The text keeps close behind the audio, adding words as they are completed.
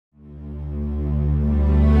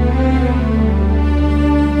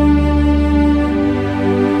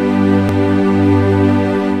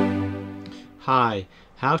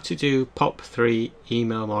how to do pop3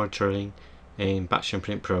 email monitoring in Batch and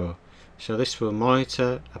Print Pro. So this will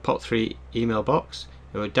monitor a pop3 email box.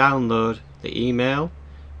 It will download the email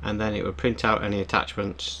and then it will print out any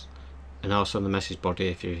attachments and also the message body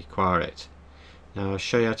if you require it. Now I'll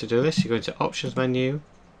show you how to do this. You go into Options menu,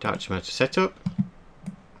 down to Setup.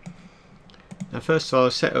 Now first of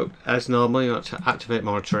all, set up as normal. You want to activate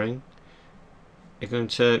monitoring.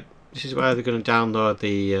 This is where they're going to download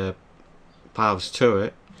the files to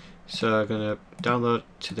it. So I'm going to download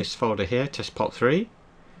to this folder here, test pop3,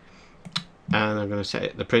 and I'm going to set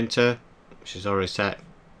it the printer, which is already set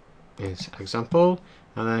as example,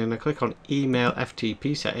 and then I'm going to click on email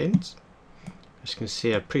FTP settings. As you can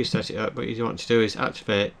see, I've preset it up. What you want to do is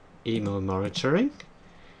activate email monitoring.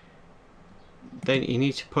 Then you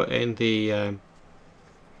need to put in the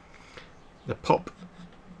pop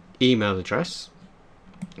email address.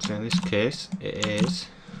 So in this case it is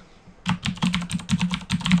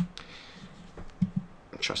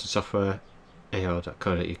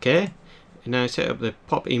tractionsoftware.ao.co.uk. and now set up the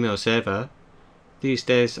pop email server. These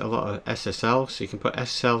days a lot of SSL, so you can put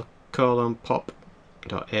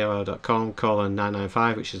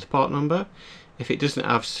ssl:/pop.ao.com:995, which is the port number. If it doesn't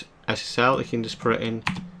have SSL, you can just put it in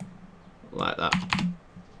like that.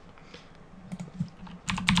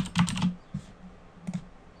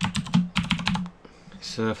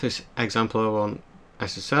 So for this example I want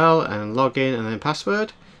SSL and login and then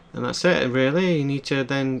password, and that's it. And really you need to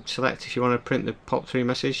then select if you want to print the pop3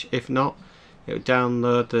 message. If not, it will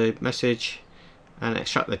download the message and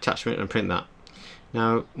extract the attachment and print that.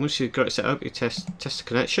 Now once you've got it set up, you test the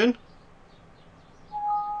connection.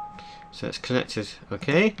 So it's connected,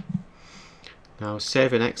 okay. Now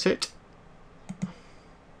save and exit.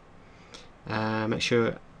 Make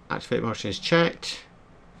sure activate monitoring is checked.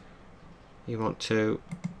 You want to,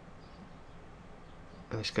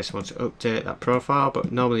 in this case I want to update that profile,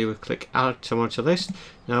 but normally you would click add to monitor list.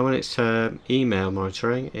 Now when it's email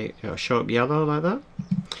monitoring, it'll show up yellow like that.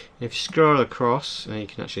 If you scroll across, and you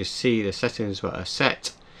can actually see the settings that are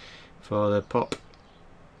set for the pop.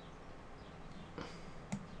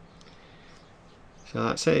 So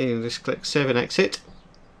that's it. You just click save and exit,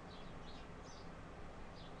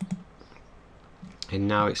 and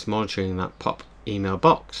now it's monitoring that pop email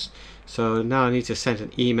box. So now I need to send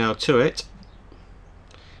an email to it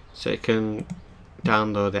so it can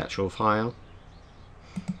download the actual file.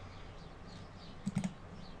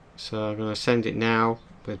 So I'm going to send it now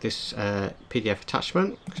with this PDF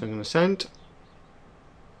attachment, so I'm going to send.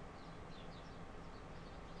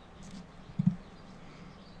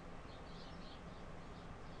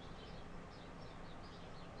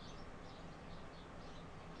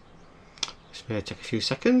 This may take a few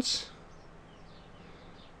seconds.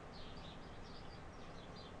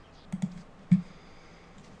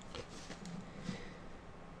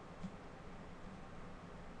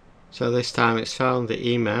 So this time it's found the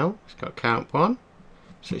email, it's got count 1,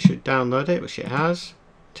 so it should download it, which it has,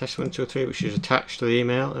 test 1, 2, 3, which is attached to the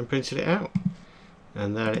email, and printed it out.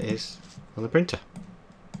 And there it is on the printer.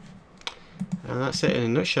 And that's it in a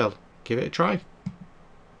nutshell. Give it a try.